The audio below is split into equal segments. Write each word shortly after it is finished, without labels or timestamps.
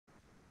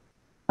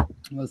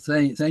Well,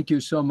 thank you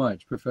so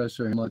much,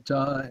 Professor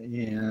Hemlata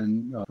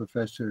and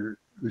Professor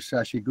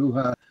Usashi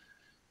Guha. A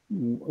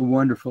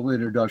wonderful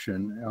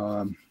introduction.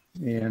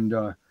 And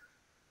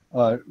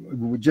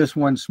just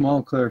one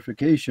small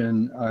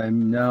clarification.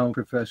 I'm now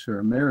Professor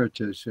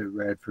Emeritus at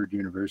Radford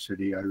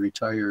University. I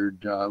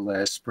retired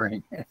last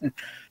spring.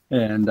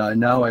 And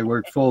now I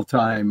work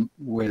full-time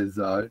with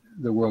the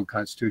World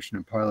Constitution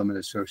and Parliament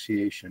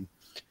Association.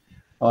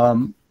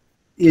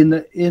 In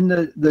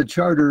the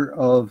Charter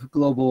of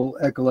Global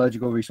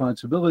Ecological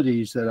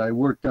Responsibilities that I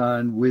worked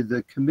on with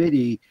the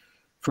committee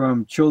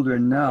from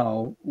Children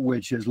Now,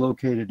 which is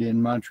located in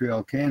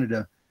Montreal,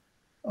 Canada,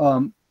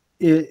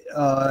 it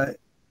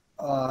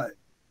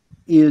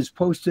is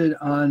posted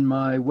on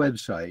my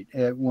website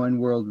at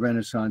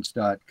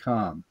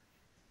oneworldrenaissance.com.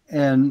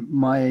 And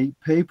my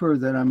paper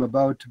that I'm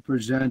about to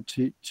present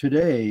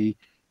today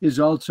is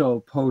also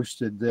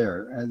posted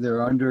there. And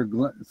they're under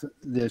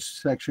this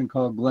section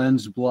called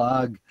Glen's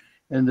blog,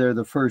 and they're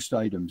the first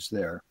items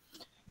there.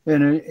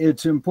 And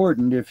it's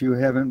important, if you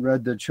haven't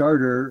read the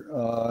charter,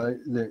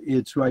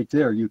 it's right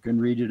there. You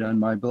can read it on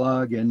my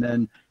blog. And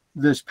then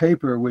this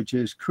paper, which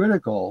is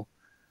critical,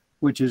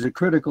 which is a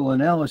critical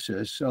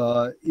analysis,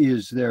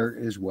 is there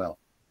as well.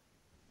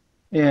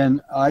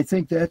 And I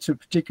think that's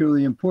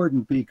particularly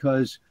important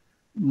because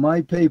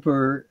my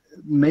paper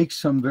makes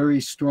some very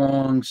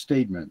strong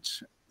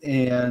statements,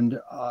 and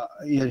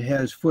it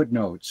has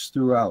footnotes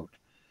throughout.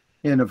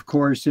 And of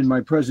course, in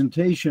my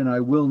presentation, I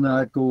will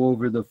not go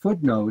over the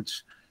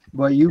footnotes,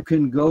 but you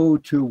can go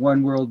to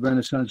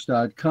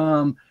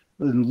oneworldrenaissance.com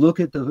and look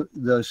at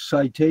the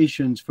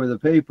citations for the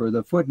paper,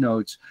 the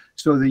footnotes,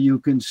 so that you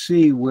can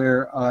see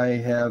where I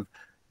have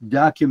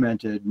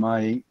documented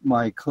my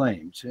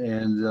claims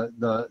and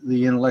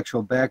the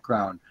intellectual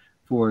background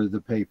for the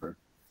paper.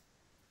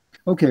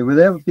 Okay, with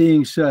that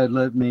being said,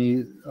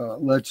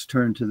 let's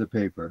turn to the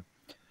paper.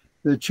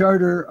 The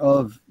Charter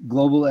of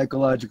Global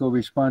Ecological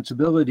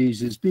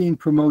Responsibilities is being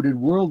promoted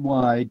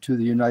worldwide to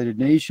the United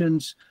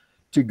Nations,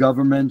 to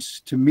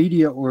governments, to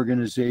media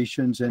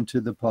organizations, and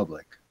to the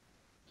public.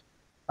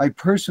 I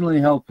personally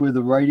helped with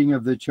the writing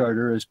of the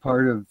charter as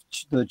part of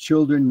the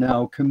Children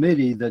Now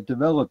committee that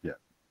developed it.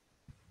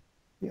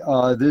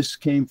 This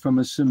came from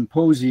a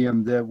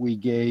symposium that we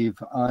gave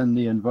on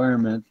the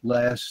environment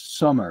last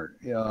summer.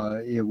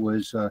 It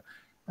was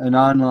an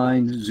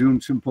online Zoom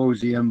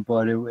symposium,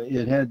 but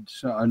it had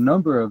a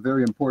number of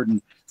very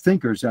important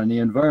thinkers on the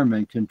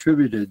environment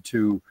contributed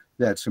to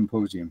that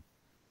symposium.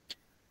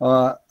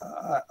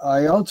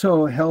 I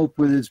also helped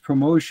with its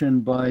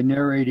promotion by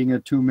narrating a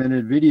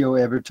 2-minute video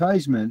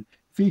advertisement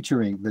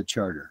featuring the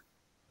charter.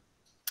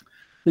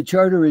 The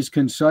charter is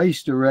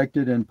concise,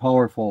 directed, and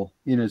powerful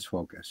in its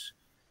focus.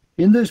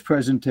 In this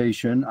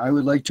presentation, I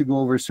would like to go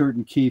over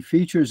certain key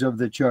features of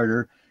the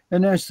charter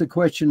and ask the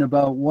question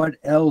about what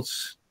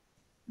else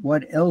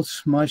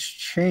must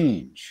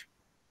change?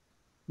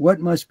 What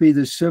must be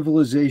the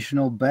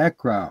civilizational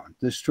background,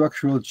 the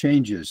structural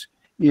changes,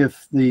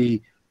 if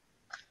the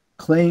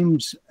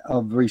claims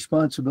of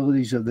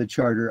responsibilities of the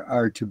charter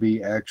are to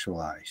be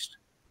actualized?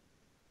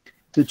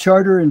 The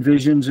charter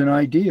envisions an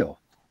ideal.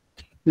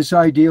 This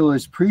ideal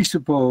is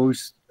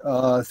presupposed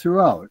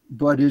throughout,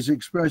 but is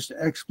expressed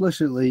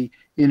explicitly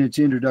in its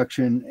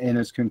introduction and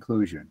its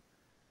conclusion.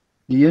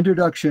 The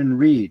introduction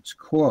reads,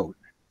 quote,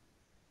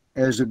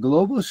 "As a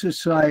global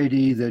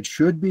society that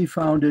should be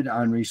founded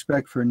on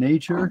respect for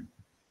nature,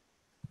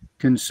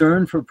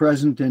 concern for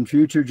present and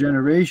future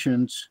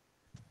generations,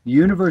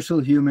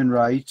 universal human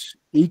rights,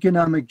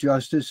 economic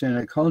justice, and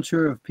a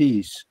culture of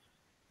peace,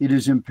 it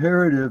is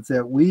imperative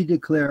that we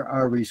declare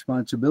our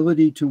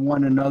responsibility to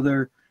one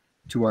another,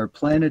 to our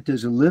planet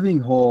as a living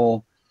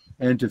whole,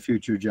 and to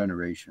future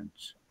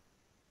generations."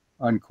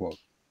 Unquote.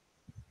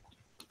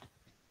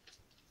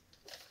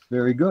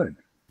 Very good,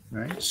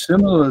 right?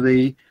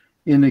 Similarly,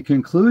 in the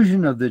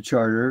conclusion of the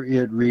charter,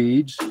 it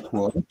reads,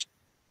 quote,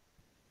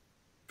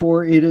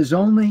 "For it is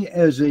only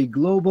as a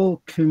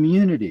global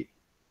community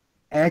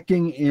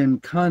acting in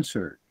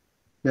concert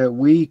that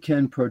we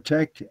can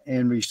protect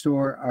and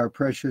restore our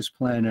precious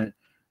planet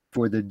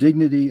for the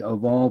dignity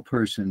of all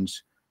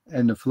persons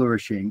and the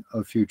flourishing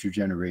of future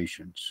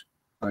generations."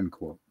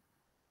 Unquote.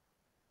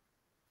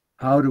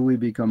 How do we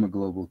become a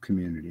global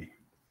community?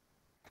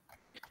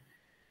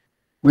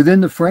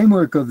 Within the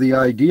framework of the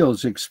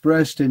ideals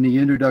expressed in the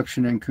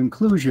introduction and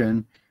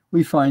conclusion,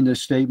 we find a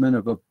statement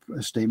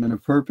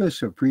of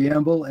purpose, a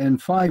preamble,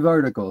 and 5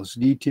 articles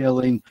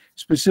detailing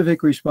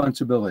specific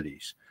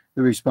responsibilities: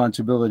 the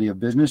responsibility of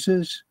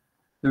businesses,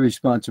 the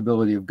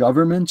responsibility of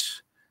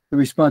governments, the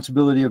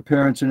responsibility of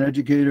parents and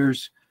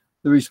educators,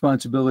 the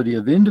responsibility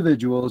of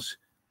individuals,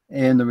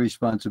 and the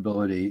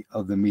responsibility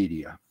of the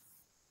media.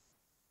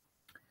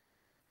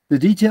 The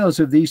details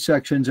of these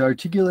sections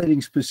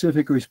articulating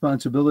specific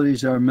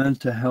responsibilities are meant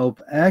to help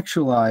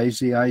actualize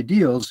the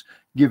ideals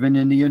given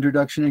in the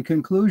introduction and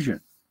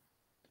conclusion.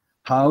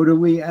 How do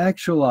we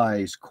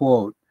actualize,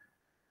 quote,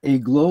 "a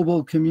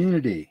global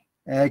community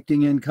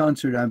acting in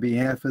concert on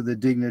behalf of the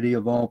dignity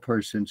of all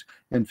persons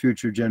and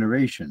future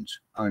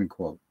generations,"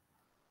 unquote?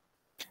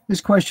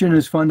 This question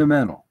is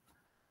fundamental.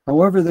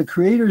 However, the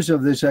creators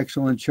of this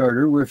excellent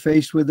charter were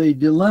faced with a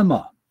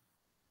dilemma.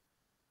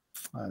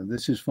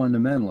 This is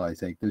fundamental, I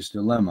think, this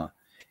dilemma.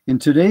 In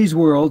today's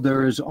world,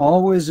 there is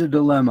always a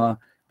dilemma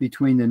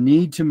between the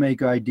need to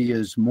make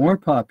ideas more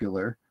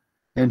popular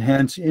and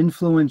hence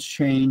influence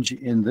change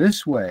in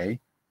this way,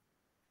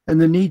 and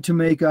the need to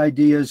make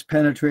ideas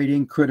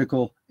penetrating,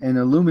 critical, and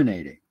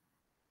illuminating.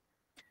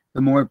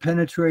 The more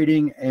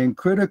penetrating and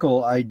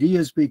critical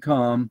ideas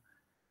become,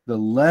 the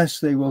less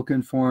they will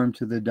conform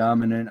to the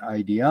dominant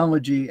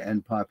ideology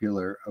and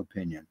popular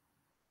opinion.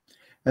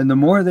 And the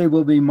more they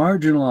will be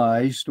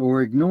marginalized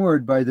or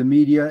ignored by the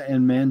media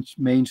and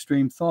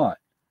mainstream thought.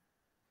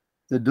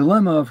 The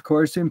dilemma, of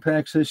course,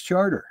 impacts this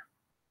charter.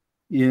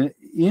 In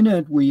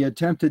it, we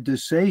attempted to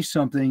say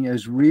something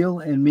as real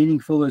and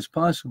meaningful as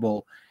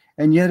possible,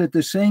 and yet at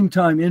the same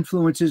time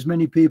influence as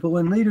many people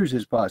and leaders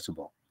as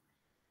possible.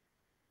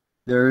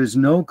 There is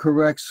no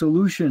correct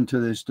solution to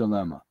this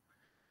dilemma.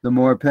 The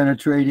more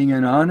penetrating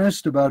and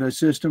honest about a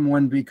system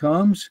one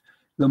becomes,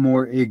 the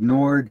more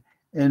ignored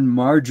and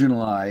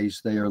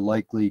marginalized they are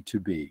likely to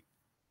be.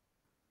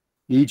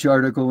 Each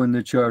article in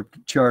the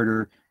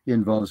charter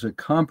involves a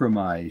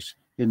compromise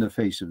in the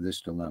face of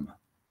this dilemma.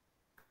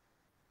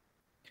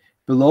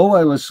 Below,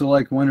 I will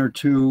select one or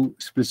two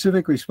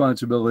specific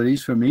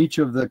responsibilities from each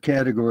of the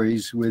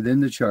categories within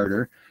the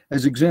charter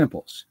as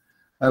examples.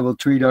 I will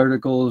treat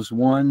Articles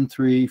 1,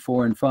 3,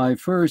 4, and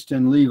 5 first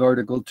and leave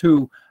Article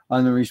 2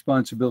 on the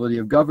responsibility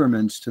of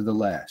governments to the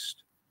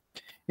last.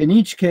 In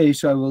each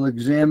case, I will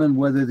examine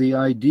whether the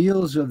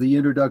ideals of the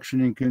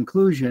introduction and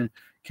conclusion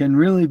can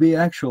really be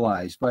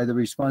actualized by the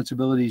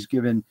responsibilities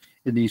given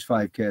in these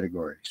 5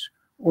 categories.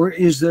 Or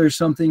is there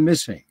something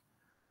missing?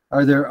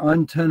 Are there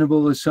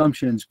untenable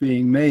assumptions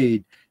being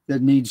made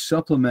that need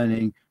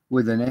supplementing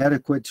with an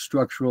adequate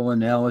structural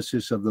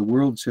analysis of the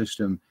world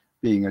system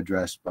being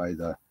addressed by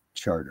the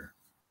Charter?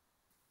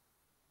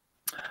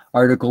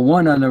 Article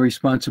 1 on the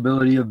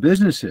responsibility of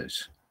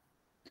businesses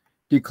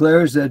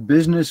declares that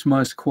business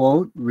must,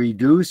 quote,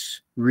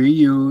 reduce,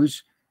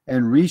 reuse,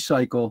 and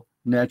recycle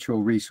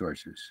natural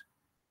resources,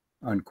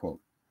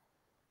 unquote.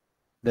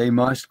 They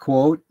must,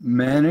 quote,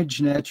 manage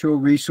natural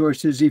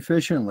resources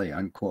efficiently,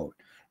 unquote.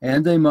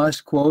 And they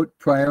must, quote,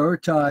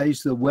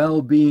 prioritize the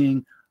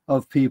well-being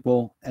of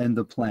people and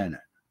the planet,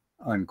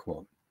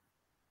 unquote.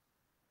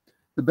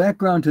 The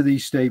background to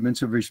these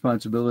statements of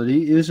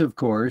responsibility is, of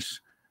course,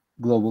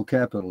 global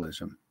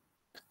capitalism.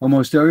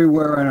 Almost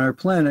everywhere on our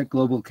planet,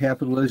 global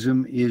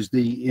capitalism is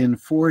the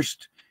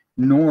enforced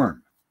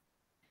norm.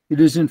 It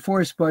is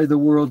enforced by the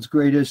world's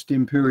greatest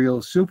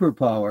imperial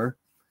superpower,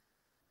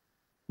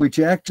 which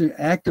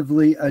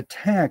actively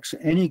attacks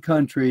any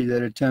country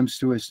that attempts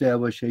to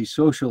establish a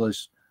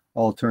socialist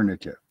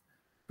alternative.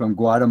 From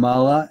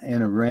Guatemala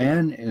and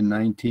Iran in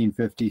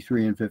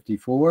 1953 and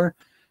 54,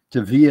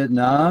 to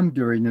Vietnam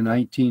during the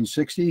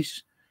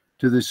 1960s,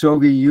 to the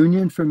Soviet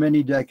Union for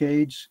many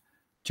decades,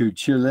 to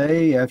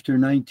Chile after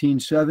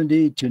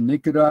 1970, to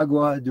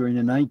Nicaragua during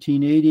the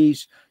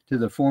 1980s, to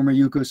the former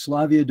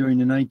Yugoslavia during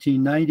the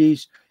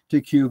 1990s, to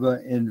Cuba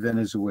and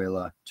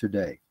Venezuela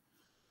today.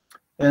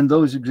 And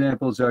those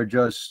examples are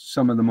just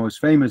some of the most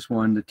famous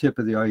ones, the tip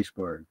of the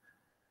iceberg.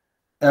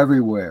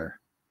 Everywhere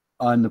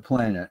on the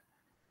planet,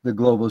 the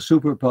global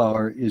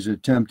superpower is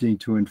attempting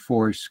to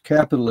enforce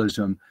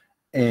capitalism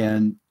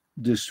and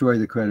destroy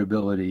the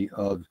credibility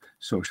of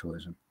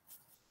socialism.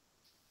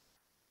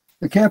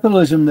 The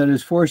capitalism that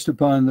is forced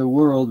upon the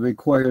world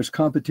requires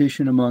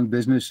competition among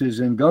businesses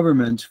and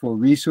governments for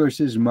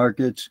resources,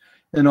 markets,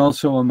 and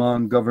also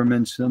among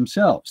governments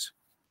themselves.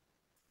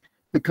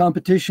 The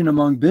competition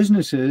among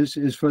businesses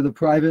is for the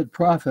private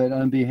profit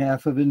on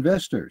behalf of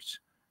investors.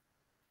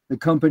 The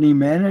company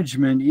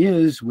management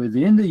is,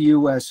 within the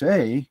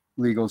USA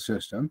legal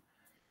system,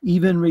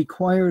 even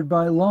required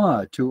by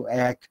law to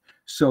act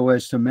so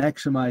as to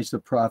maximize the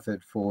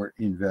profit for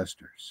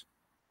investors.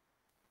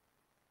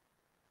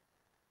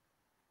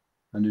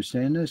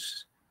 Understand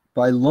this?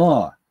 By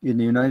law in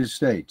the United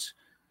States,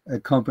 a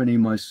company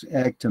must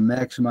act to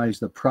maximize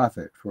the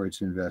profit for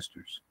its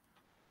investors.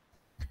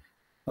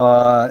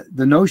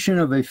 The notion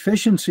of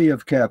efficiency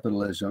of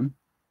capitalism,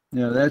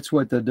 that's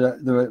what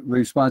the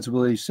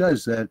responsibility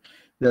says,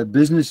 that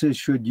businesses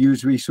should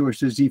use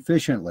resources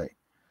efficiently.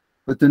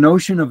 But the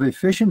notion of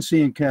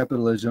efficiency in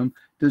capitalism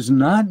does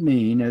not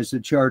mean, as the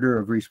Charter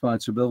of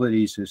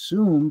Responsibilities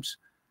assumes,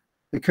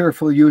 the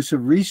careful use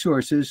of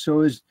resources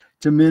so as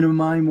to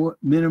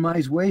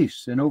minimize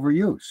waste and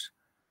overuse.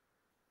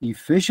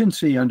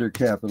 Efficiency under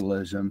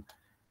capitalism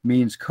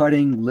means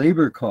cutting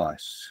labor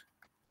costs,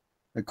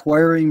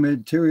 acquiring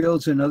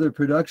materials and other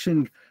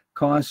production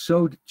costs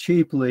so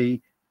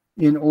cheaply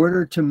in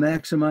order to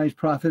maximize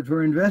profit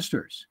for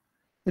investors.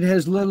 It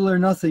has little or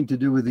nothing to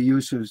do with the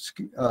use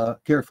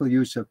of careful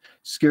use of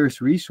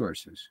scarce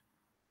resources.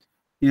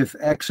 If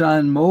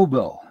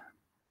ExxonMobil,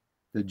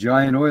 the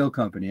giant oil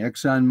company,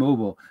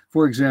 ExxonMobil,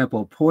 for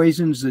example,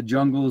 poisons the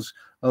jungles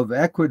of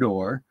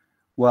Ecuador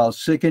while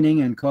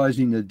sickening and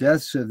causing the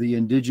deaths of the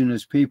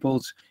indigenous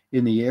peoples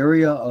in the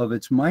area of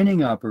its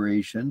mining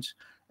operations,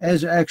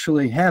 as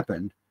actually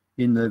happened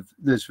in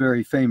this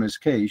very famous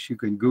case. You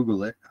can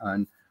Google it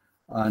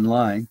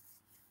online.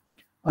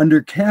 Under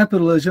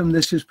capitalism,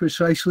 this is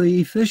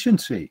precisely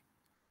efficiency,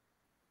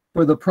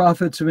 for the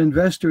profits of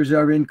investors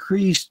are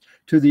increased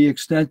to the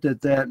extent that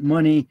that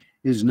money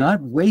is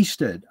not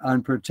wasted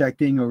on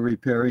protecting or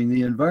repairing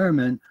the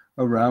environment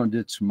around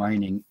its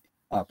mining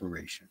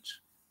operations.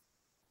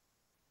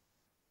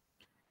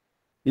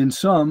 In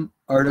sum,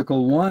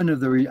 Article 1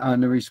 of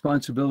on the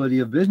responsibility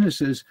of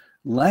businesses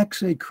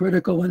lacks a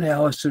critical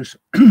analysis,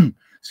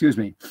 excuse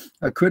me,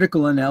 a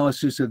critical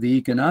analysis of the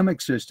economic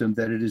system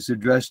that it is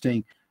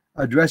addressing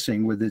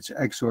with its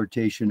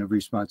exhortation of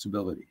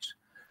responsibilities.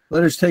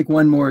 Let us take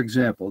one more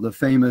example, the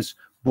famous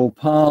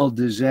Bhopal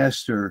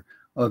disaster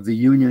of the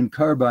Union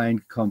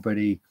Carbide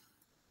Company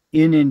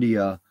in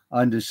India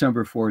on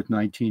December 4th,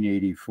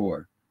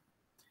 1984,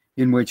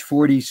 in which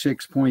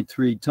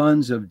 46.3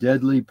 tons of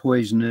deadly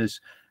poisonous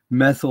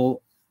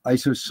methyl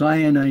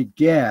isocyanate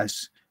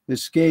gas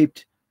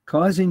escaped,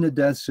 causing the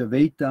deaths of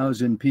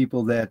 8,000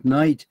 people that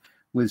night,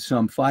 with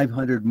some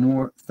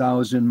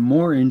 500,000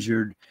 more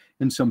injured,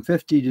 and some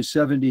 50 to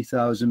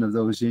 70,000 of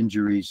those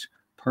injuries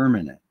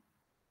permanent.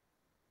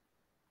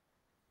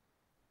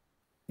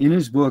 In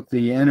his book,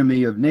 The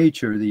Enemy of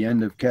Nature, The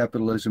End of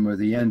Capitalism or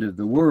the End of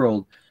the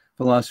World,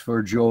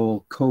 philosopher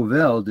Joel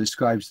Covell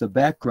describes the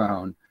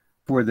background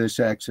for this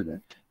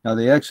accident. Now,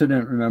 the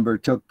accident, remember,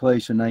 took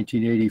place in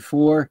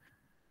 1984.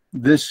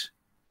 This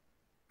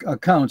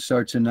account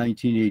starts in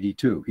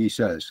 1982. He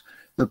says,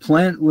 the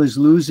plant was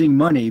losing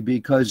money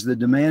because the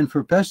demand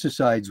for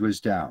pesticides was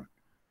down.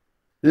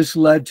 This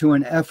led to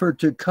an effort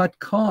to cut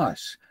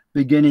costs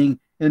beginning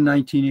in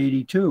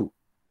 1982.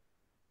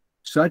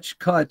 Such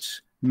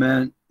cuts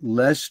meant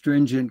less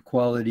stringent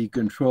quality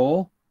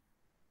control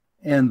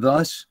and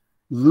thus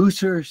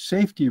looser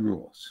safety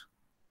rules.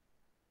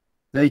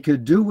 They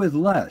could do with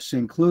less,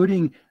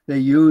 including they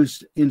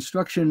used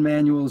instruction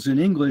manuals in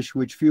English,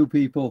 which few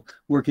people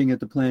working at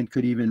the plant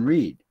could even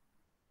read.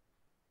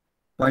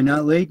 By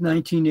not late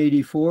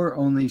 1984,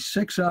 only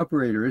 6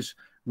 operators,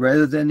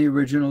 rather than the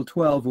original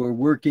 12, were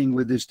working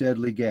with this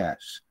deadly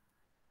gas.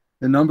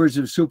 The numbers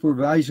of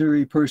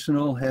supervisory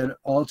personnel had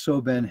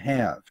also been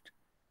halved.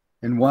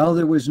 And while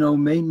there was no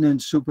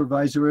maintenance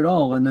supervisor at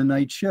all on the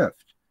night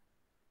shift,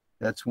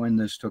 that's when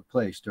this took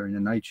place, during the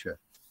night shift.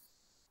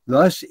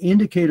 Thus,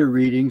 indicator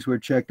readings were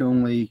checked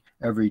only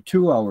every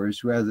 2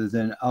 hours rather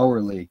than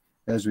hourly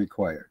as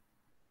required.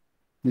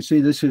 You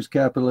see, this is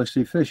capitalist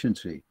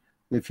efficiency.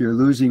 If you're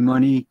losing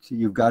money,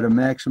 you've got to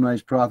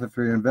maximize profit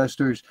for your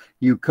investors.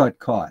 You cut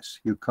costs,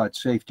 you cut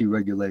safety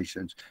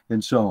regulations,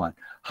 and so on.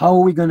 How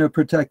are we going to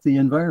protect the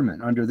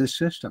environment under this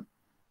system?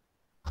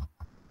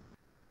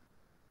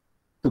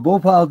 The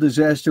Bhopal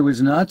disaster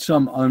was not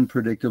some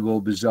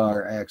unpredictable,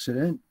 bizarre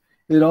accident.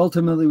 It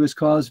ultimately was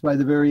caused by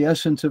the very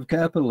essence of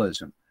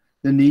capitalism,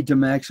 the need to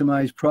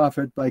maximize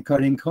profit by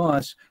cutting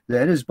costs,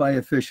 that is, by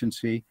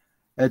efficiency,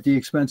 at the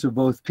expense of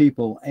both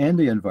people and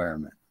the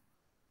environment.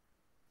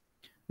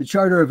 The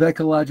Charter of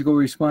Ecological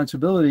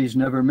Responsibilities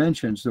never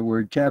mentions the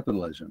word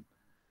capitalism.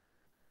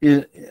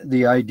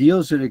 The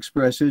ideals it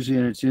expresses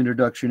in its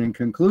introduction and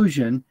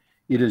conclusion,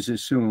 it is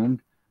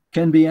assumed,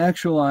 can be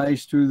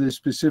actualized through the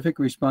specific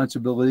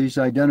responsibilities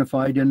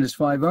identified in its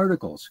 5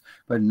 articles.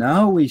 But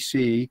now we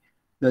see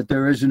that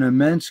there is an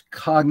immense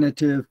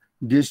cognitive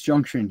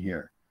disjunction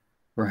here.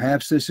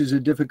 Perhaps this is a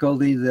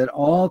difficulty that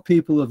all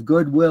people of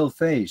goodwill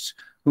face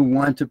who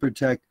want to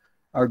protect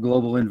our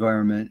global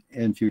environment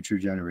and future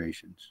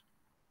generations.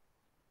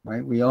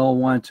 Right? We all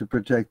want to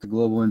protect the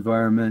global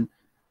environment,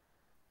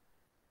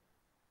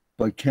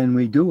 but can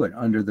we do it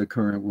under the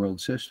current world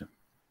system?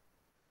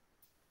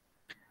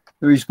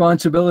 The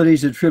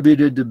responsibilities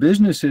attributed to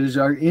businesses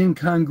are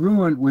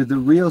incongruent with the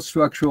real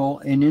structural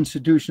and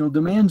institutional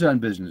demands on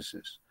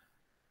businesses.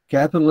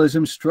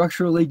 Capitalism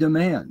structurally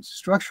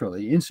demands,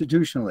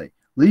 institutionally,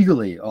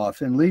 legally,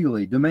 often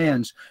legally,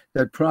 demands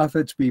that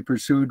profits be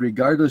pursued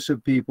regardless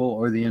of people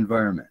or the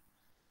environment.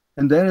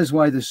 And that is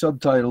why the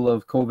subtitle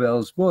of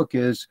Covell's book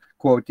is,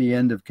 quote, The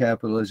End of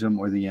Capitalism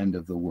or the End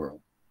of the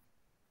World,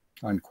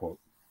 unquote.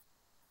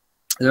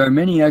 There are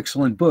many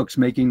excellent books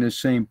making this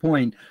same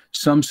point,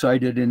 some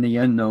cited in the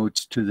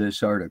endnotes to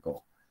this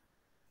article.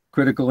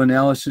 Critical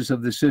analysis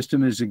of the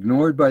system is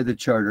ignored by the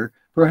Charter,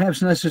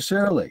 perhaps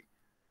necessarily,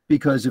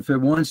 because if it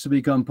wants to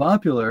become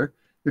popular,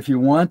 if you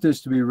want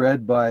this to be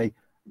read by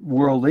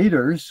world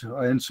leaders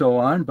and so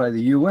on, by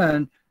the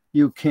UN,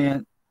 you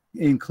can't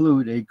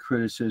include a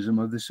criticism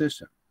of the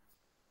system.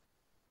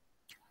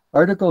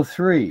 Article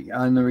 3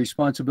 on the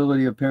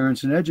responsibility of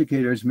parents and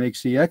educators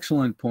makes the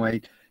excellent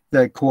point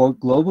that, quote,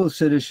 global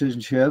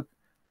citizenship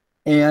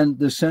and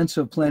the sense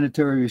of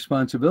planetary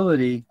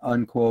responsibility,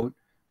 unquote,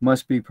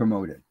 must be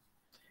promoted.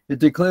 It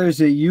declares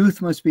that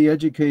youth must be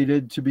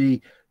educated to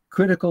be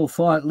critical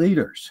thought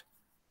leaders,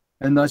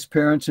 and thus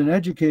parents and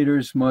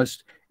educators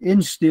must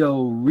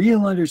instill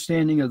real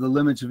understanding of the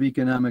limits of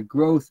economic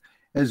growth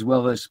as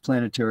well as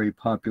planetary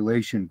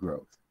population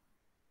growth.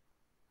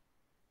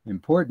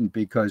 Important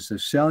because the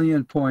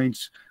salient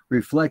points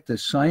reflect the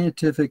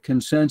scientific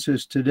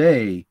consensus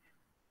today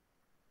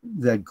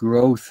that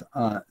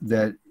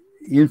that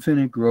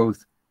infinite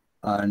growth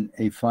on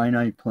a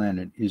finite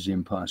planet is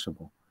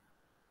impossible.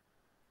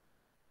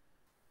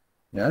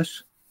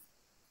 Yes?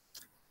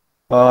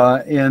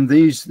 And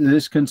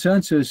this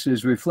consensus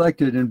is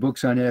reflected in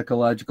books on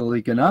ecological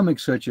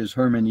economics, such as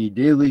Herman E.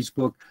 Daly's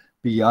book,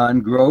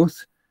 Beyond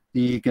Growth,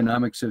 The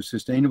Economics of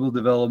Sustainable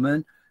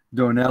Development,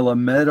 Donella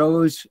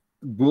Meadows'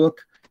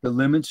 book, The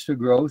Limits to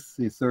Growth,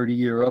 the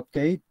 30-year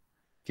update,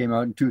 came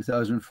out in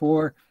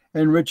 2004,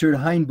 and Richard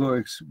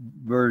Heinberg's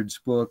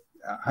book,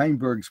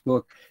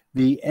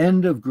 The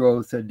End of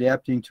Growth,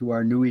 Adapting to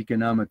Our New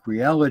Economic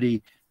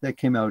Reality, that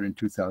came out in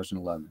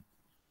 2011.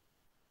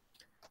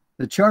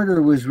 The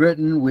Charter was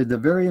written with the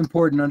very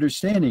important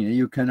understanding that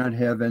you cannot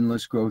have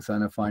endless growth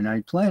on a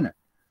finite planet.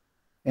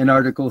 And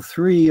Article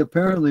 3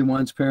 apparently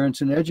wants parents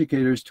and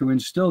educators to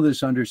instill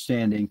this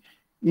understanding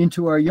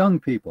into our young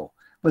people.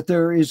 But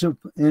there is an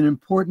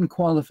important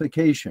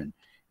qualification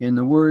in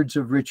the words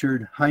of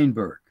Richard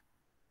Heinberg,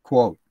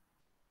 quote,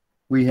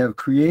 "We have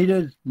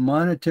created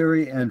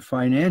monetary and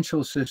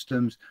financial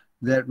systems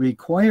that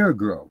require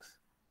growth.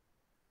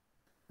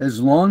 As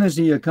long as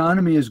the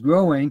economy is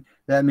growing,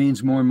 that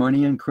means more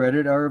money and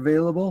credit are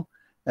available,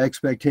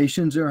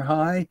 expectations are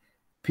high,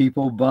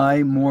 people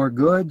buy more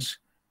goods,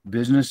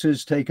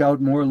 businesses take out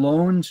more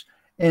loans,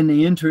 and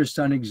the interest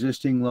on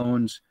existing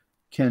loans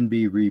can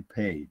be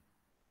repaid."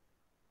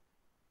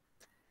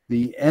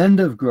 The end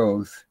of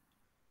growth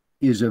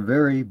is a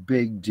very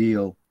big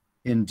deal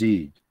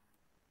indeed.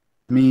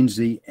 It means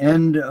the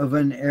end of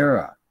an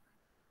era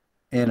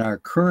and our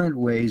current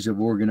ways of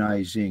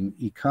organizing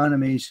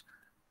economies,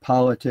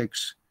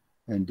 politics,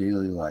 and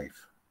daily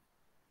life.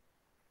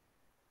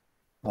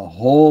 A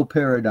whole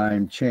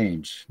paradigm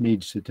change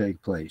needs to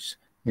take place.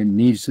 It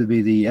needs to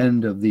be the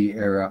end of the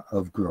era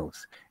of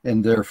growth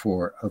and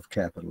therefore of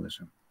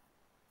capitalism.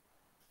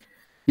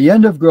 The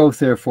end of growth,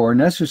 therefore,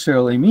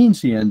 necessarily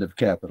means the end of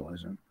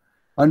capitalism.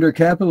 Under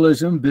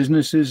capitalism,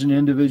 businesses and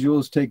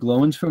individuals take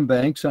loans from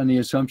banks on the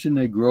assumption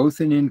that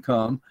growth in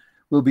income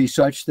will be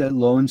such that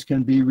loans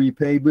can be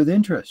repaid with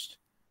interest.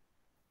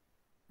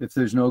 If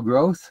there's no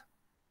growth,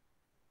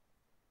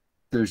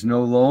 there's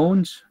no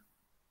loans,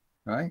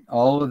 right?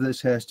 All of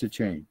this has to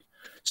change.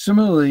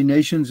 Similarly,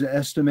 nations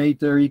estimate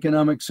their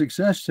economic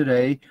success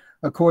today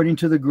according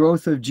to the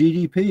growth of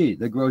GDP,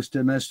 the gross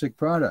domestic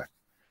product.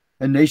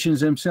 And nations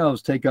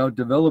themselves take out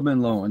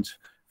development loans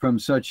from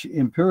such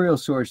imperial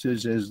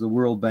sources as the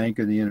World Bank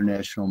and the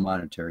International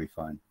Monetary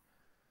Fund.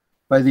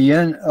 But the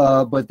end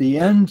of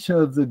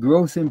the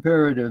growth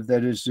imperative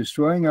that is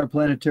destroying our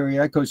planetary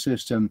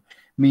ecosystem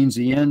means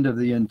the end of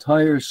the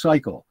entire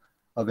cycle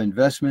of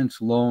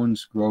investments,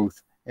 loans,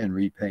 growth, and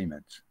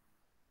repayments.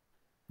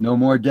 No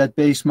more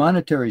debt-based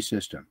monetary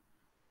system.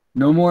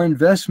 No more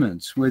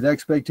investments with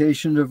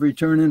expectation of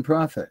return and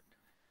profit.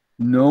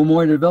 No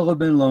more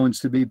development loans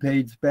to be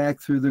paid back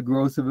through the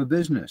growth of a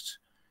business.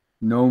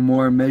 No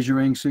more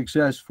measuring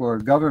success for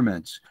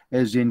governments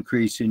as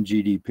increase in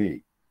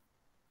GDP.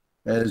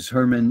 As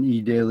Herman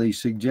E. Daly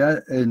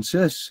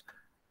insists,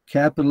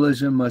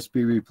 capitalism must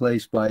be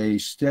replaced by a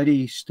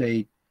steady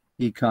state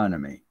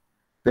economy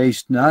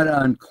based not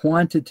on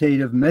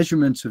quantitative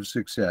measurements of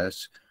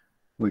success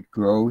with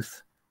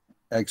growth,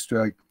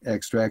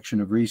 extraction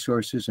of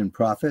resources and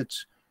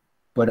profits,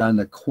 but on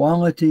the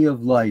quality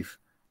of life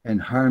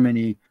and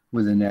harmony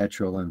with the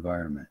natural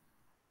environment.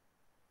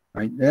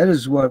 Right?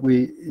 That's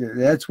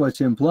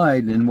what's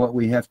implied in what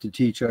we have to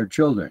teach our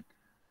children,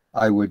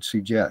 I would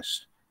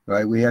suggest.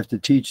 Right? We have to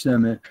teach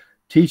them,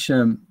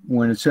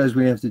 when it says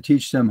we have to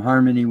teach them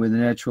harmony with the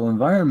natural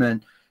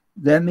environment,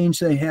 that means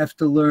they have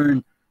to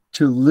learn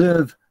to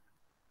live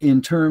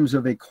in terms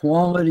of a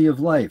quality of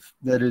life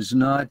that is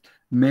not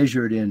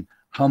measured in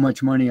how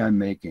much money I'm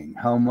making,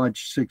 how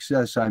much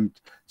success I'm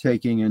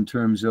taking in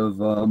terms of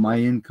my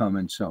income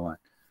and so on.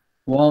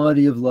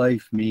 Quality of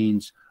life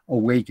means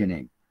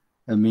awakening.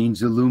 It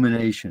means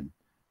illumination.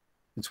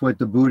 It's what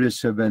the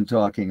Buddhists have been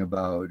talking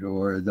about,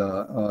 or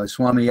the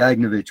Swami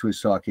Agnovich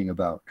was talking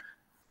about.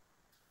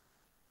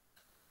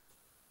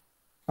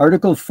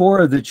 Article 4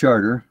 of the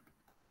Charter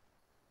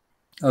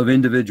of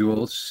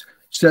Individuals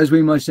says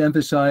we must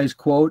emphasize,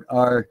 quote,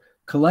 our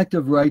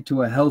collective right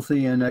to a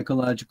healthy and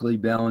ecologically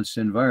balanced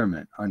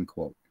environment,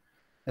 unquote,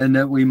 and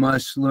that we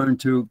must learn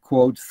to,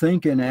 quote,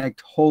 think and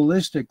act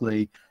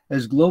holistically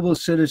as global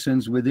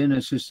citizens within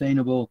a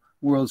sustainable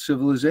world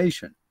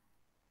civilization.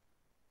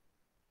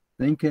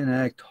 Think and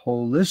act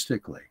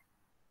holistically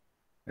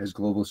as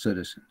global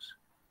citizens.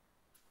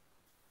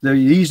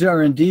 These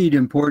are indeed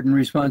important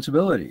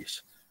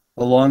responsibilities,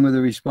 along with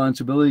the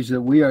responsibilities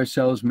that we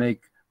ourselves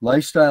make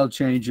lifestyle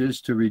changes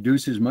to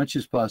reduce as much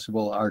as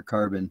possible our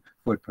carbon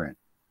footprint.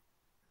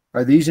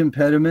 Are there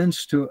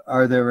impediments to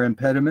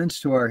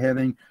our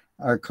having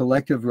our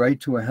collective right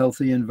to a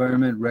healthy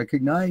environment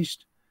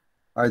recognized?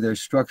 Are there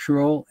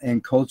structural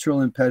and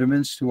cultural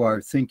impediments to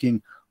our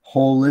thinking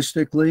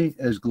holistically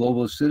as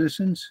global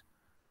citizens?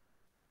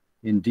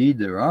 Indeed,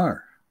 there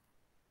are.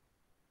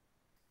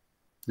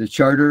 The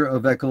Charter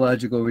of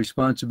Ecological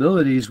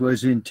Responsibilities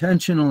was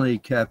intentionally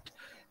kept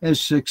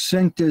as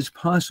succinct as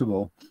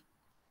possible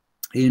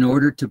in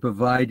order to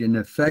provide an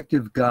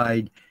effective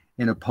guide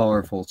and a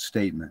powerful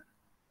statement.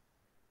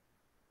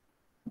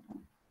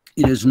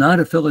 It is not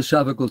a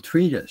philosophical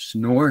treatise,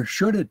 nor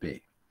should it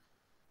be.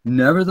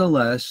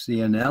 Nevertheless,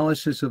 the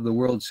analysis of the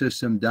world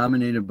system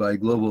dominated by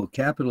global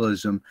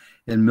capitalism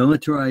and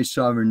militarized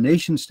sovereign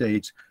nation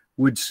states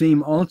would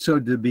seem also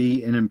to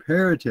be an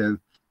imperative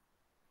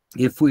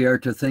if we are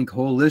to think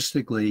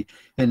holistically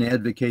and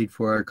advocate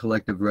for our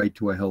collective right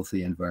to a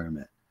healthy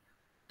environment.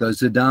 Does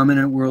the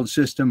dominant world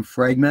system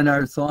fragment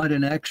our thought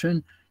and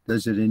action?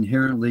 Does it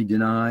inherently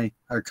deny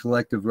our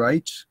collective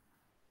rights?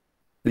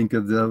 Think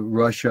of the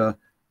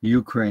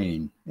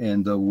Russia-Ukraine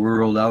and the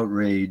world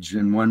outrage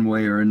in one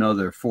way or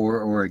another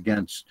for or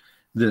against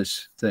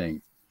this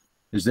thing.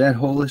 Is that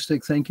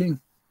holistic thinking?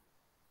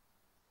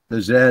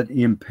 Does that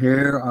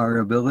impair our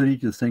ability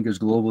to think as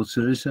global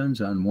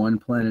citizens on one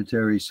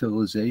planetary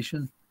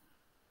civilization?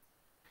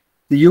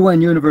 The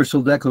UN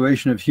Universal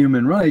Declaration of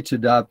Human Rights,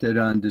 adopted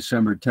on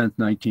December 10,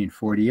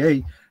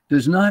 1948,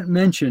 does not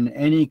mention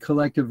any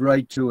collective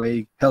right to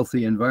a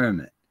healthy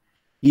environment,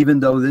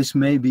 even though this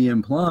may be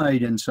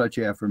implied in such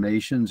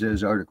affirmations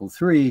as Article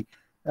 3,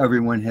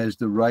 everyone has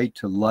the right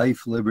to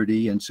life,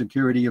 liberty, and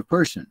security of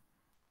person.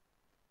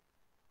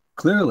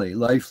 Clearly,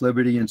 life,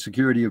 liberty, and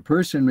security of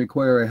person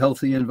require a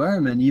healthy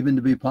environment even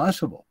to be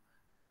possible.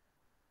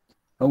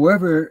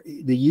 However,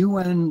 the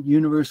UN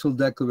Universal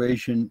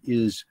Declaration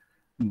is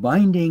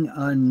binding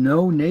on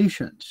no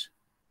nations.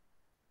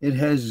 It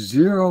has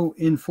zero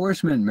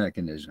enforcement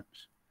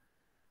mechanisms.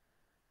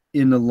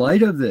 In the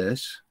light of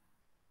this,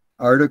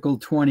 Article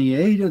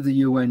 28 of the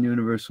UN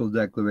Universal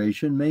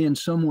Declaration may in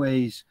some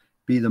ways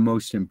be the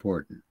most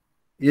important.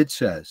 It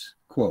says,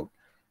 quote,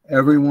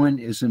 everyone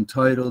is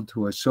entitled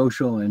to a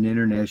social and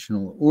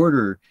international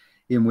order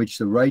in which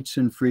the rights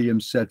and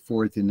freedoms set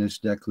forth in this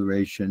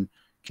declaration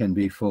can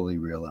be fully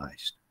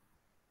realized.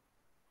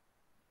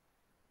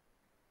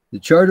 The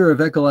Charter of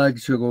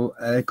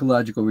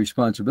Ecological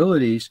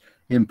Responsibilities,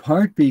 in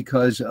part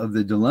because of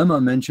the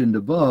dilemma mentioned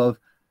above,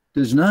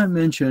 does not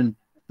mention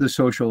the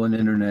social and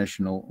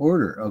international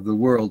order of the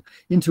world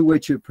into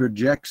which it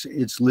projects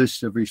its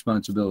list of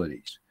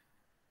responsibilities.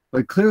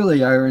 But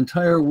clearly, our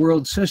entire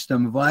world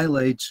system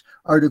violates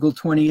Article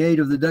 28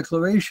 of the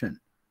Declaration.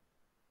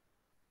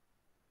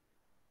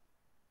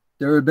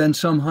 There have been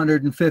some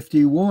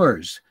 150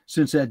 wars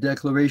since that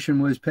declaration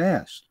was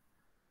passed,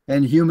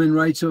 and human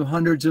rights of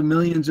hundreds of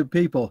millions of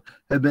people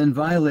have been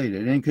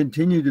violated and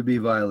continue to be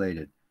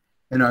violated,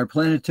 and our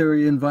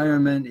planetary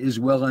environment is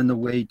well on the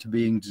way to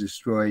being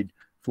destroyed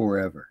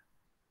forever.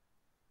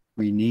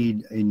 We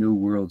need a new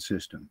world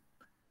system.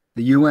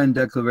 The UN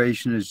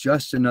Declaration is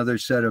just another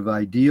set of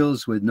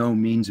ideals with no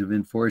means of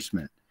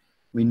enforcement.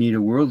 We need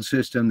a world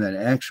system that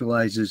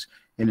actualizes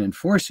and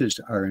enforces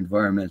our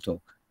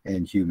environmental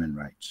and human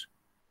rights.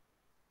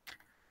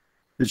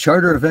 The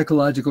Charter of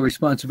Ecological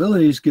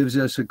Responsibilities gives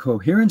us a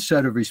coherent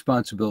set of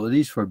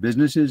responsibilities for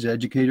businesses,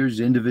 educators,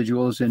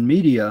 individuals, and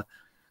media,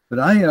 but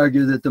I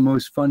argue that the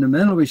most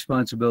fundamental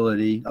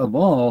responsibility of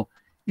all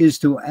is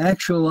to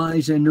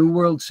actualize a new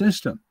world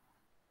system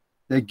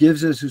that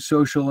gives us a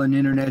social and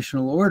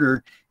international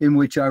order in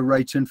which our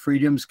rights and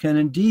freedoms can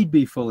indeed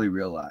be fully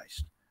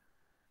realized.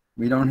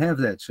 We don't have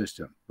that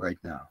system right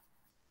now.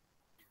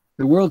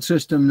 The world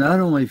system not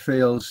only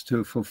fails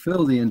to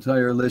fulfill the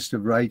entire list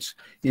of rights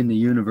in the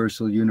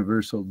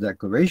Universal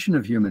Declaration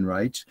of Human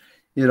Rights,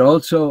 it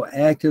also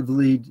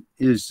actively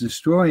is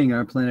destroying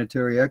our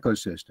planetary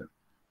ecosystem.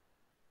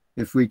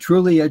 If we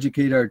truly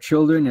educate our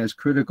children as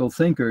critical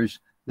thinkers,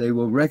 they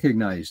will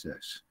recognize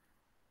this.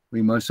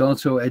 We must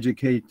also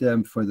educate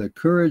them for the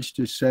courage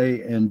to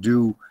say and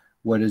do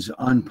what is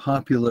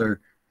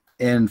unpopular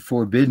and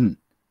forbidden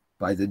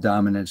by the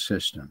dominant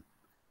system.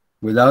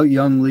 Without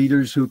young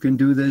leaders who can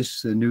do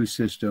this, the new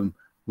system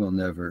will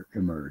never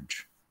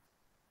emerge.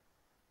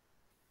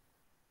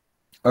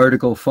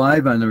 Article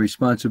 5 on the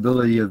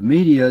responsibility of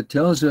media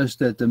tells us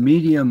that the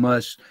media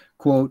must,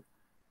 quote,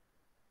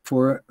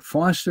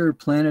 foster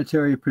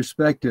planetary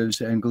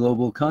perspectives and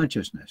global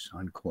consciousness,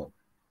 unquote.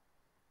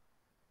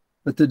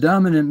 But the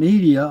dominant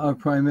media are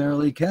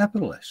primarily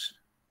capitalist.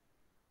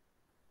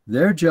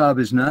 Their job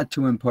is not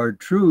to impart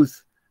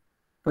truth,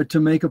 but to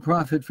make a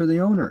profit for the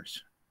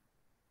owners.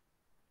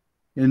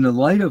 In the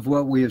light of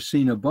what we have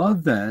seen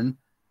above, then,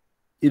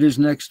 it is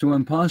next to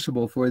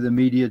impossible for the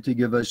media to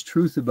give us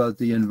truth about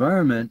the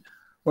environment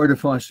or to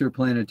foster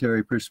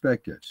planetary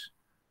perspectives.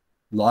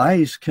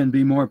 Lies can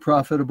be more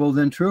profitable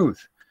than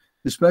truth,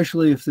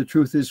 especially if the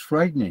truth is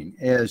frightening,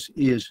 as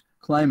is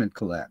climate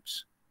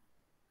collapse.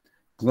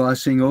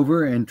 Glossing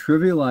over and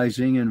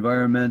trivializing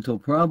environmental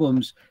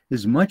problems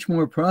is much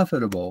more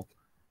profitable,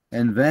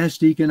 and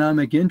vast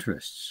economic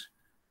interests,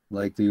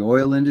 like the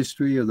oil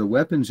industry or the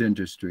weapons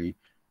industry,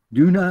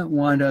 do not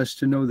want us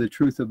to know the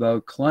truth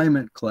about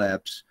climate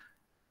collapse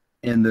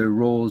and their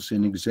roles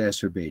in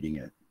exacerbating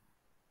it.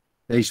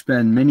 They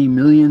spend many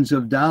millions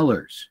of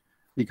dollars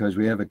because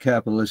we have a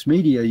capitalist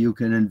media. You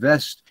can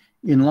invest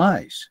in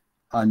lies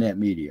on that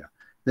media.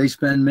 They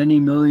spend many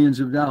millions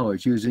of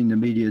dollars using the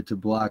media to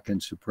block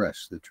and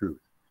suppress the truth.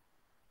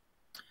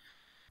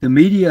 The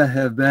media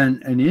have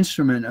been an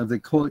instrument of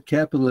the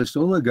capitalist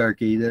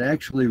oligarchy that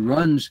actually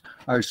runs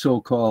our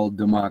so-called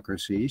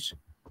democracies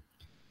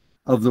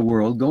of the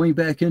world going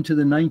back into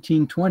the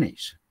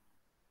 1920s.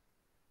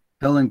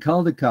 Helen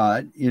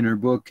Caldicott, in her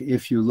book,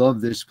 If You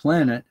Love This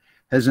Planet,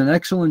 has an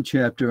excellent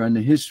chapter on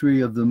the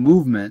history of the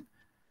movement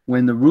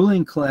when the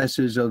ruling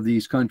classes of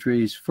these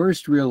countries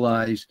first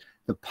realized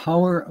the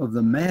power of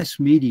the mass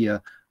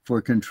media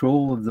for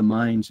control of the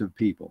minds of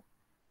people.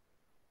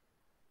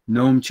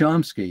 Noam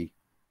Chomsky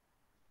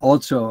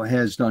also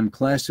has done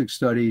classic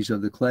studies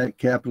of the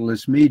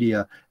capitalist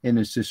media and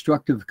its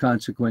destructive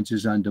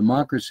consequences on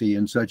democracy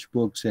in such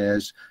books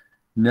as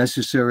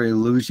Necessary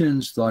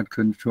Illusions, Thought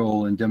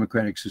Control in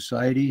Democratic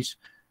Societies,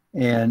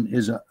 and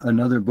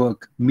another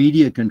book,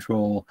 Media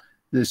Control,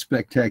 The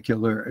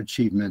Spectacular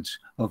Achievements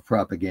of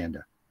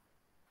Propaganda.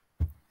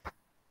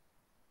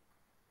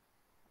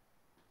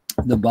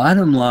 The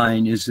bottom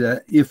line is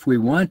that if we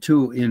want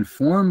to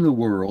inform the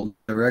world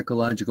their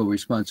ecological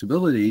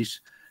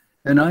responsibilities,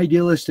 an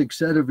idealistic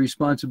set of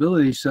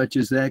responsibilities such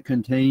as that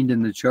contained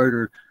in the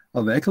Charter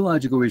of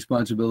Ecological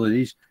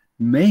Responsibilities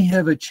may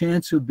have a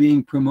chance of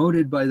being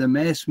promoted by the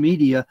mass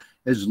media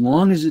as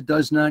long as it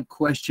does not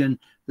question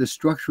the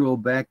structural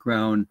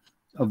background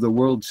of the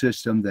world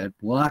system that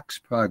blocks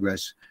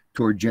progress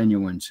toward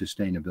genuine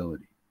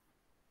sustainability.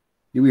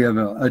 We have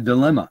a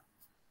dilemma,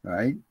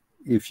 right?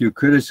 If you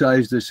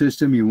criticize the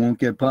system, you won't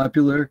get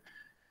popular,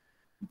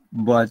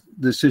 but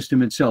the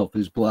system itself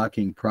is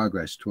blocking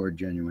progress toward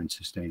genuine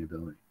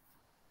sustainability.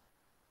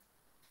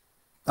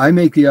 I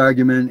make the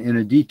argument in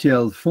a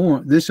detailed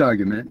form,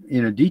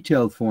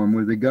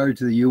 with regard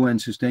to the UN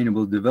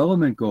Sustainable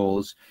Development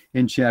Goals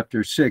in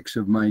Chapter 6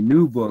 of my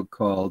new book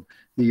called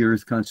The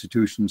Earth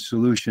Constitution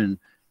Solution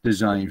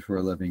Designed for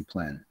a Living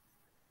Planet.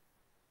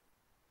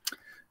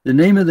 The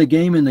name of the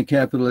game in the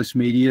capitalist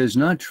media is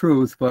not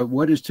truth, but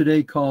what is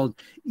today called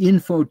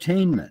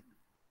infotainment.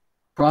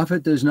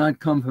 Profit does not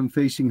come from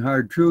facing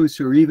hard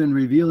truths or even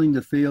revealing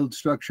the failed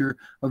structure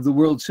of the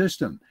world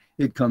system.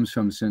 It comes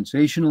from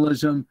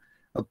sensationalism,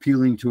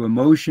 appealing to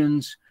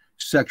emotions,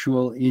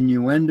 sexual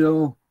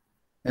innuendo,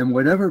 and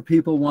whatever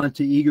people want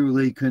to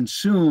eagerly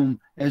consume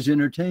as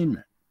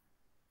entertainment.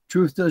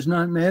 Truth does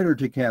not matter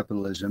to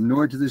capitalism,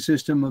 nor to the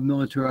system of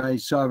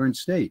militarized sovereign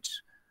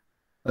states.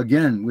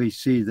 Again, we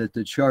see that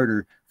the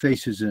Charter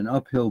faces an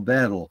uphill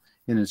battle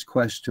in its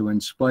quest to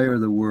inspire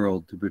the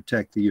world to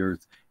protect the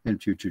earth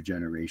and future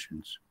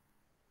generations.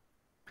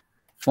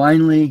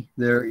 Finally,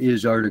 there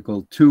is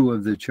Article 2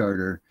 of the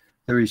Charter,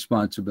 the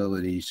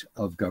responsibilities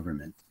of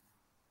government.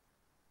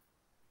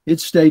 It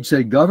states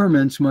that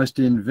governments must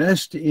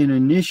invest in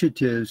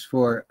initiatives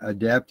for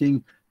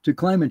adapting to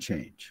climate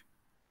change.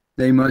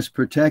 They must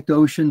protect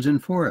oceans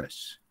and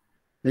forests.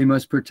 They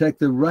must protect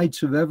the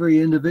rights of every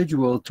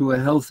individual to a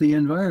healthy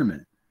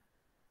environment.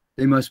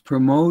 They must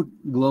promote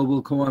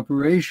global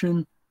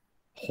cooperation,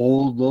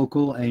 hold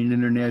local and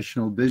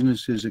international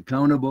businesses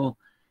accountable,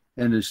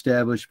 and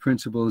establish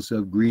principles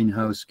of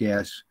greenhouse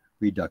gas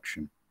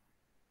reduction.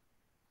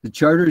 The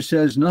Charter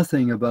says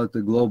nothing about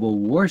the global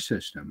war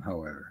system,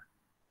 however.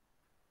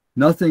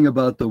 Nothing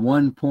about the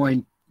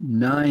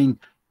 1.9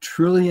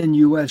 trillion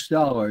US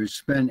dollars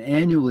spent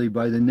annually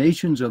by the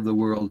nations of the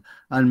world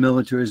on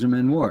militarism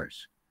and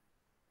wars.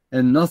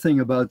 And nothing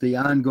about the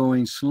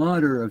ongoing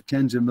slaughter of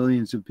tens of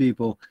millions of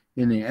people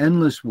in the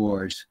endless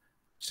wars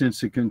since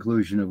the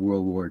conclusion of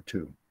World War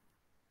II.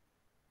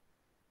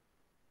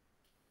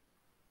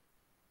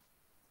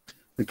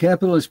 The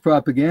capitalist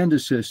propaganda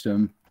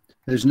system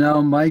has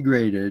now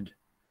migrated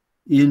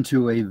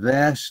into a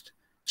vast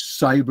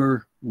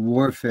cyber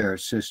warfare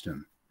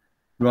system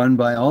run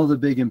by all the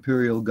big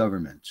imperial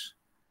governments.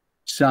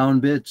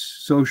 Sound bits,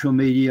 social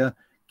media,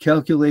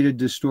 calculated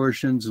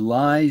distortions,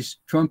 lies,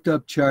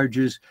 trumped-up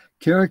charges,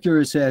 character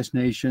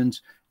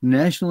assassinations,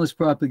 nationalist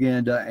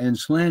propaganda, and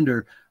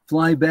slander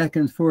fly back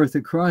and forth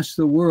across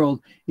the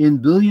world in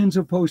billions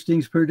of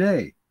postings per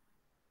day.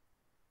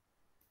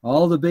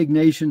 All the big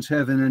nations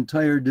have an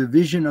entire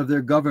division of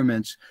their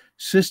governments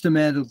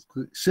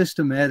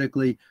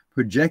systematically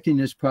projecting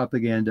this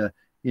propaganda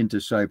into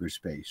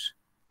cyberspace.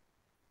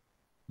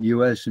 The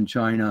US and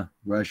China,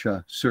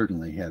 Russia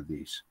certainly have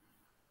these.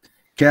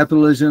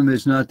 Capitalism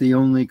is not the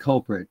only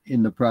culprit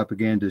in the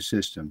propaganda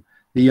system.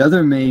 The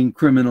other main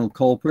criminal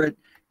culprit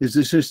is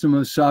the system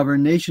of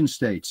sovereign nation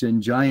states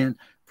and giant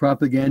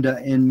propaganda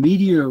and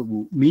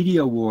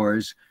media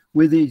wars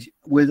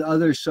with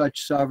other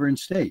such sovereign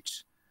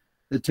states.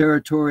 The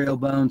territorial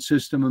bound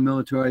system of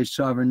militarized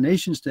sovereign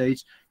nation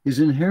states is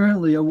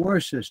inherently a war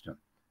system,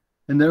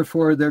 and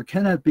therefore there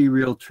cannot be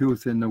real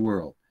truth in the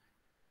world,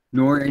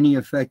 nor any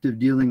effective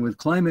dealing with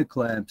climate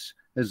collapse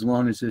as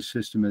long as this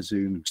system is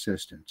in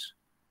existence.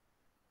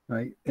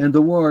 Right? And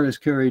the war is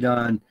carried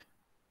on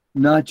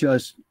not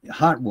just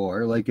hot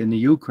war like in the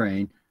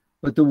Ukraine,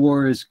 but the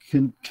war is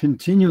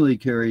continually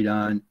carried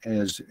on,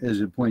 as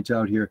it points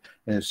out here,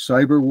 as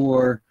cyber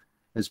war,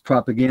 as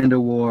propaganda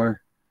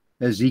war,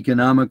 as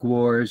economic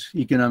wars,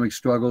 economic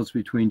struggles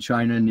between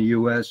China and the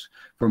US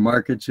for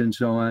markets and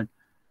so on.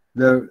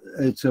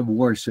 It's a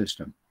war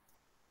system.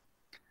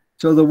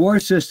 So the war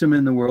system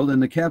in the world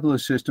and the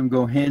capitalist system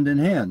go hand in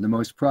hand. The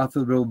most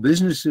profitable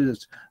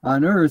businesses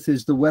on earth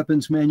is the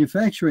weapons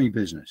manufacturing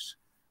business.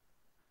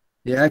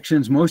 The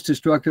actions most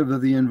destructive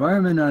of the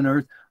environment on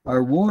earth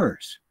are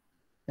wars,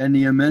 and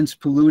the immense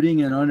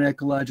polluting and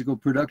unecological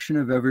production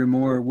of ever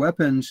more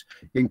weapons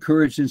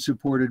encouraged and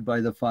supported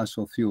by the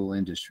fossil fuel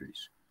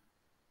industries.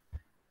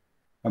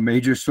 A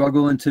major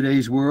struggle in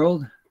today's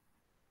world,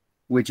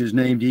 which is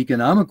named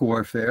economic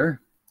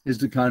warfare, is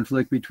the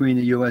conflict between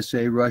the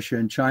USA, Russia,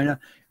 and China,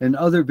 and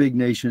other big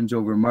nations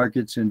over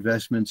markets,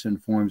 investments,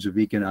 and forms of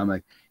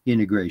economic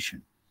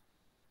integration.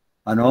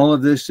 On all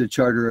of this, the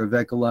Charter of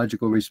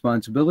Ecological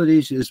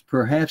Responsibilities is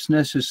perhaps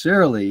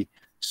necessarily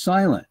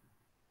silent.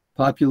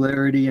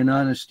 Popularity and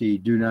honesty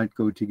do not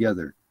go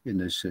together in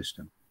this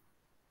system.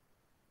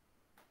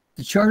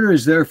 The Charter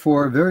is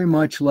therefore very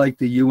much like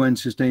the UN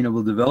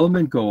Sustainable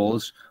Development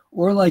Goals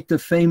or like the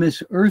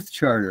famous Earth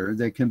Charter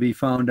that can be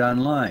found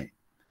online.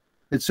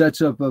 It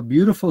sets up a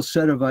beautiful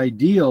set of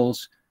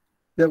ideals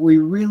that we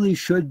really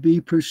should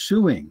be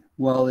pursuing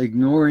while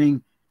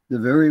ignoring the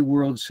very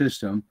world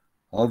system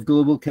of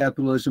global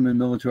capitalism and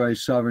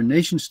militarized sovereign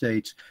nation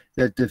states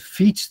that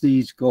defeats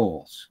these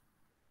goals.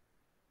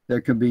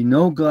 There can be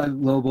no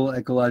global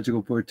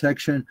ecological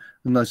protection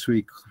unless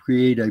we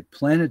create a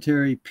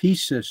planetary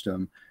peace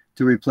system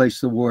to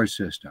replace the war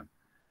system.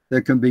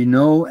 There can be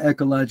no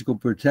ecological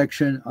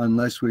protection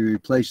unless we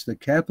replace the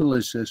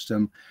capitalist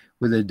system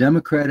with a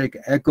democratic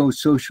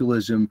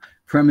eco-socialism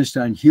premised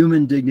on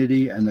human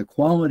dignity and the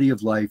quality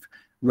of life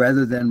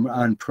rather than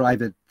on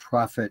private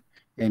profit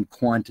and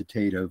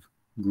quantitative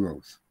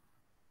growth.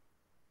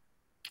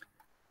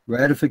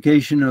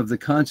 Ratification of the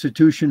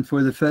Constitution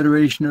for the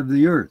Federation of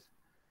the Earth,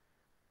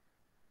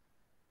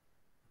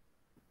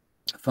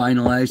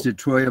 finalized at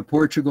Troia,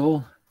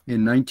 Portugal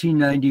in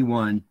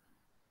 1991,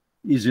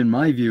 is, in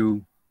my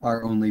view,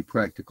 our only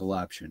practical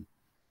option.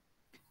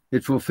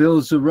 It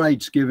fulfills the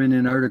rights given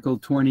in Article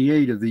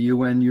 28 of the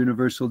UN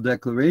Universal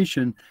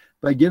Declaration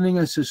by giving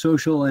us a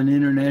social and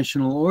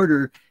international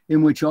order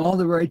in which all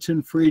the rights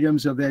and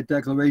freedoms of that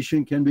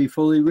declaration can be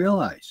fully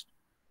realized.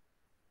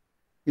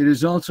 It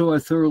is also a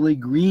thoroughly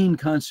green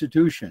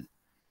constitution.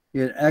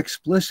 It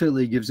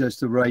explicitly gives us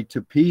the right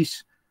to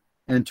peace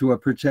and to a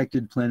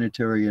protected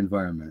planetary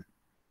environment.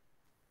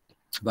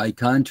 By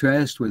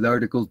contrast with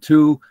Article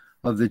 2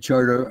 of the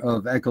Charter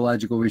of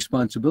Ecological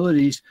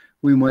Responsibilities,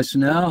 we must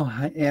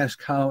now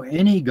ask how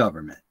any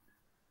government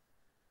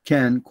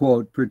can,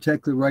 quote,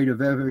 protect the right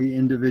of every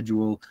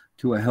individual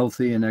to a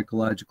healthy and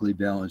ecologically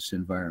balanced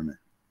environment.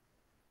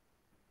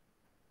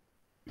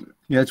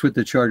 That's what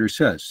the Charter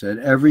says, that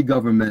every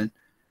government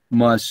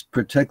must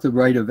protect the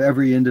right of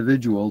every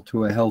individual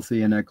to a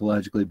healthy and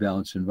ecologically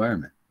balanced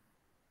environment.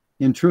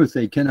 In truth,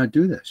 they cannot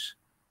do this.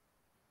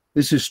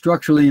 This is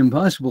structurally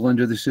impossible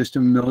under the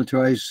system of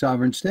militarized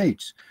sovereign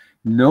states.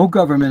 No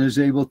government is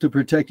able to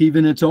protect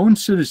even its own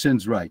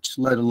citizens' rights,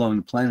 let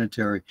alone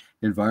planetary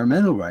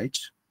environmental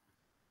rights.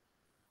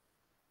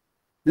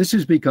 This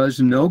is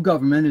because no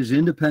government is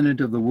independent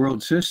of the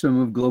world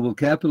system of global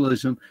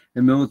capitalism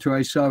and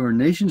militarized sovereign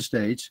nation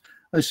states,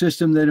 a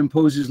system that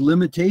imposes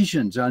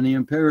limitations on the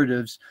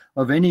imperatives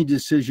of any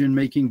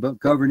decision-making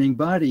governing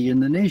body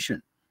in the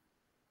nation.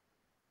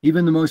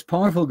 Even the most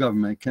powerful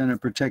government cannot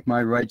protect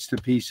my rights to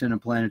peace in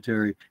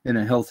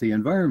a healthy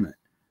environment.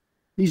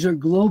 These are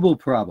global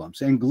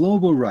problems and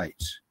global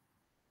rights,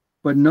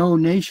 but no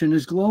nation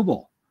is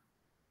global.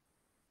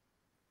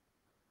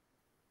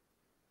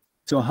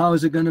 So how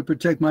is it going to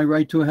protect my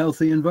right to a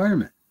healthy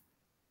environment?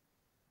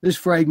 This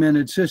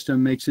fragmented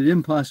system makes it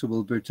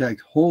impossible to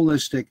protect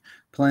holistic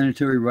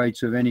planetary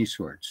rights of any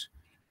sorts.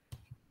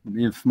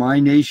 If my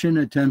nation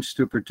attempts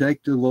to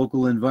protect the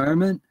local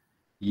environment,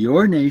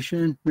 your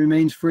nation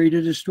remains free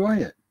to destroy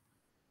it.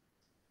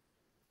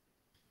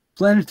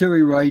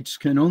 Planetary rights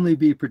can only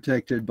be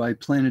protected by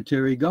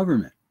planetary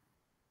government.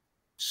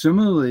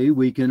 Similarly,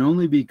 we can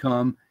only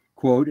become,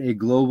 quote, a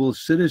global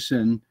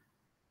citizen,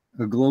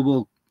 a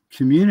global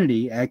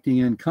community acting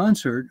in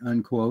concert,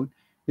 unquote,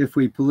 if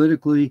we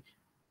politically,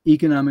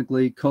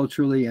 economically,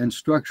 culturally, and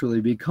structurally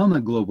become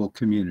a global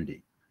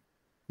community.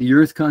 The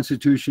Earth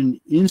Constitution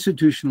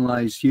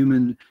institutionalized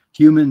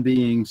human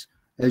beings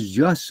as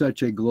just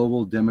such a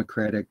global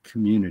democratic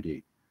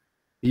community.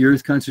 The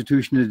Earth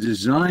Constitution is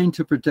designed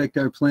to protect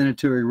our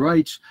planetary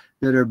rights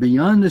that are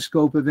beyond the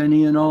scope of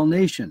any and all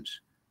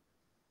nations.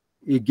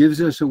 It gives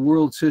us a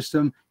world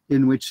system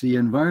in which the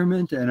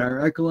environment and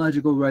our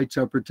ecological rights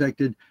are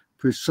protected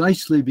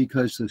precisely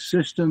because the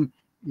system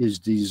is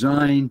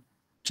designed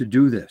to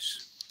do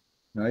this,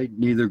 right?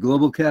 Neither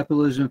global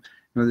capitalism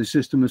nor the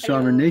system of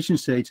sovereign nation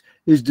states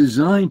is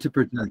designed to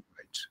protect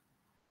rights.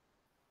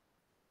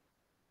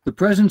 The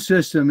present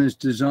system is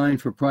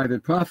designed for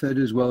private profit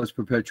as well as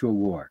perpetual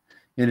war,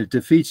 and it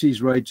defeats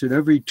these rights at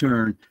every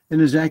turn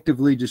and is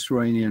actively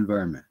destroying the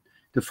environment.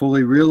 To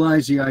fully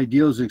realize the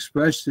ideals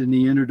expressed in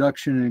the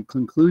introduction and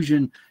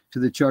conclusion to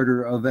the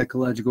Charter of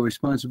Ecological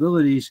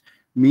Responsibilities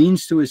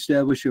means to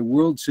establish a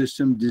world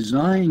system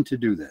designed to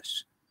do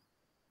this.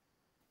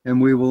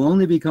 And we will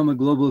only become a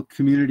global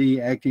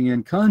community acting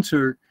in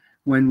concert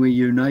when we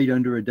unite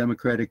under a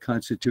democratic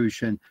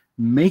constitution,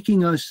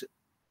 making us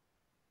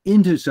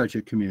into such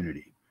a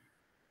community.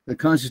 The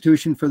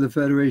Constitution for the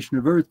Federation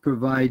of Earth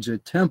provides a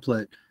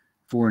template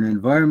for an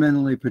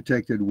environmentally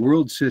protected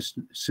world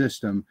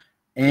system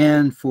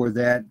and for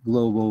that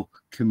global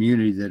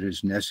community that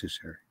is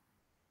necessary.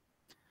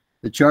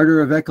 The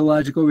Charter of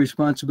Ecological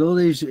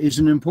Responsibilities is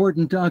an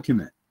important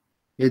document.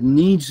 It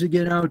needs to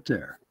get out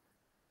there.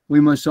 We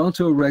must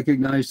also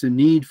recognize the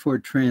need for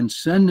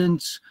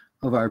transcendence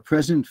of our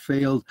present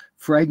failed,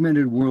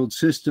 fragmented world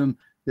system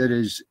that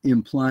is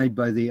implied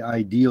by the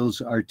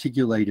ideals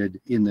articulated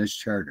in this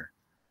charter.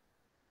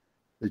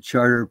 The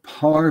charter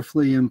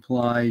powerfully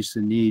implies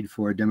the need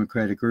for a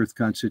democratic Earth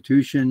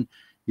Constitution,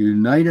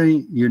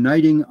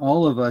 uniting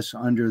all of us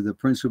under the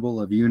principle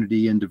of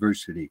unity and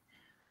diversity,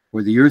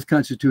 where the Earth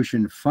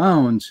Constitution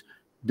founds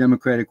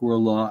democratic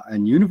world law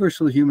and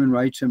universal human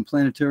rights and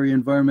planetary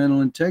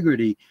environmental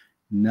integrity,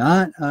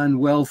 not on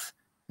wealth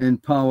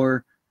and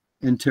power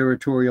and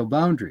territorial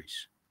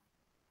boundaries.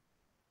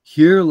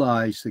 Here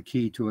lies the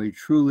key to a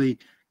truly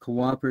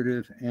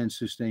cooperative and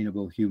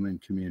sustainable human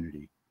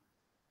community.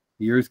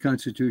 The Earth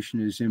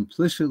Constitution is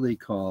implicitly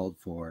called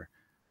for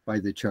by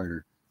the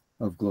Charter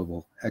of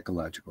Global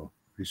Ecological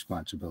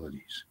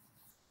Responsibilities.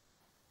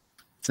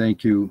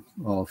 Thank you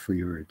all for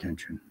your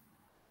attention.